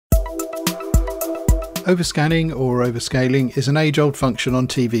Overscanning or overscaling is an age-old function on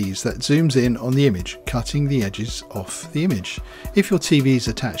TVs that zooms in on the image, cutting the edges off the image. If your TV is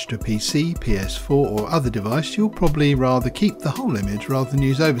attached to a PC, PS4 or other device, you'll probably rather keep the whole image rather than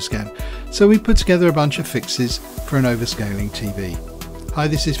use Overscan. So we put together a bunch of fixes for an overscaling TV. Hi,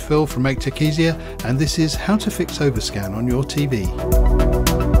 this is Phil from Make Tech Easier, and this is how to fix Overscan on your TV.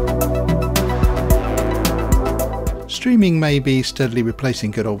 Streaming may be steadily replacing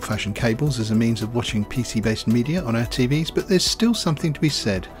good old-fashioned cables as a means of watching PC-based media on our TVs, but there's still something to be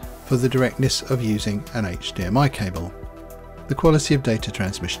said for the directness of using an HDMI cable. The quality of data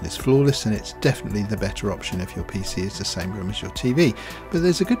transmission is flawless, and it's definitely the better option if your PC is the same room as your TV, but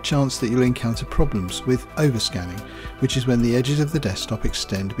there's a good chance that you'll encounter problems with overscanning, which is when the edges of the desktop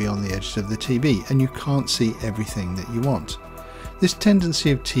extend beyond the edges of the TV and you can't see everything that you want. This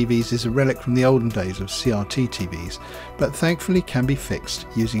tendency of TVs is a relic from the olden days of CRT TVs, but thankfully can be fixed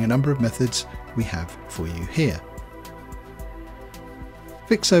using a number of methods we have for you here.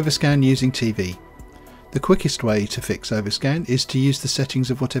 Fix Overscan using TV. The quickest way to fix Overscan is to use the settings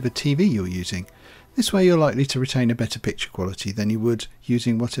of whatever TV you're using. This way you're likely to retain a better picture quality than you would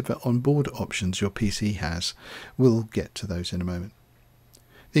using whatever onboard options your PC has. We'll get to those in a moment.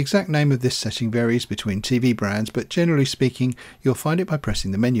 The exact name of this setting varies between TV brands, but generally speaking you'll find it by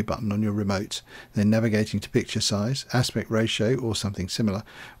pressing the menu button on your remote, then navigating to picture size, aspect ratio or something similar,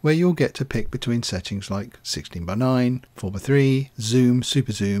 where you'll get to pick between settings like 16:9, 4:3, zoom,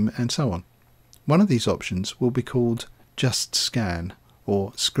 super zoom and so on. One of these options will be called Just Scan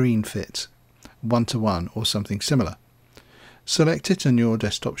or Screen Fit, 1:1 or something similar. Select it and your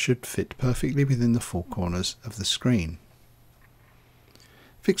desktop should fit perfectly within the four corners of the screen.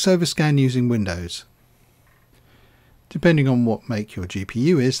 Fix Overscan using Windows. Depending on what make your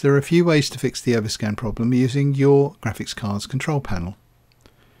GPU is, there are a few ways to fix the overscan problem using your graphics card's control panel.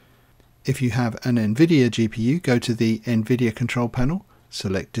 If you have an Nvidia GPU, go to the Nvidia control panel,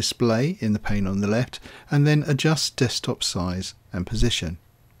 select Display in the pane on the left, and then adjust desktop size and position.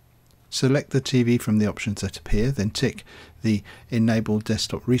 Select the TV from the options that appear, then tick the Enable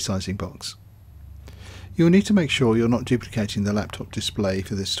Desktop Resizing box. You'll need to make sure you're not duplicating the laptop display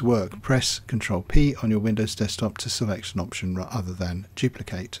for this to work. Press Ctrl P on your Windows desktop to select an option other than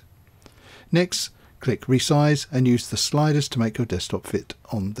duplicate. Next, click Resize and use the sliders to make your desktop fit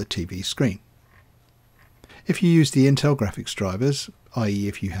on the TV screen. If you use the Intel graphics drivers, i.e.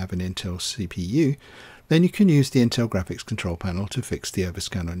 if you have an Intel CPU, then you can use the Intel graphics control panel to fix the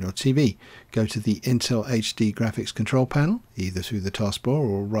overscan on your TV. Go to the Intel HD graphics control panel, either through the taskbar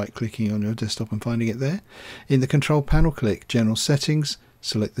or right-clicking on your desktop and finding it there. In the control panel, click General Settings,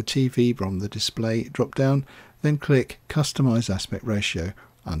 select the TV from the display drop-down, then click Customize Aspect Ratio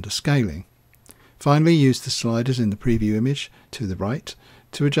under Scaling. Finally, use the sliders in the preview image to the right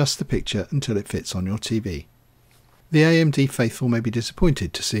to adjust the picture until it fits on your TV. The AMD faithful may be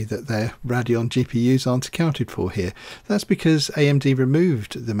disappointed to see that their Radeon GPUs aren't accounted for here. That's because AMD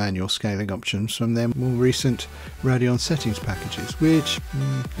removed the manual scaling options from their more recent Radeon settings packages, which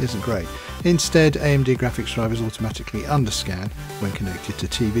isn't great. Instead, AMD graphics drivers automatically underscan when connected to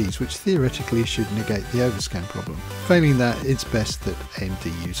TVs, which theoretically should negate the overscan problem. Failing that, it's best that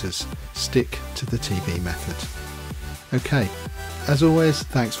AMD users stick to the TV method. Okay, as always,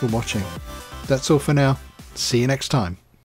 thanks for watching. That's all for now. See you next time.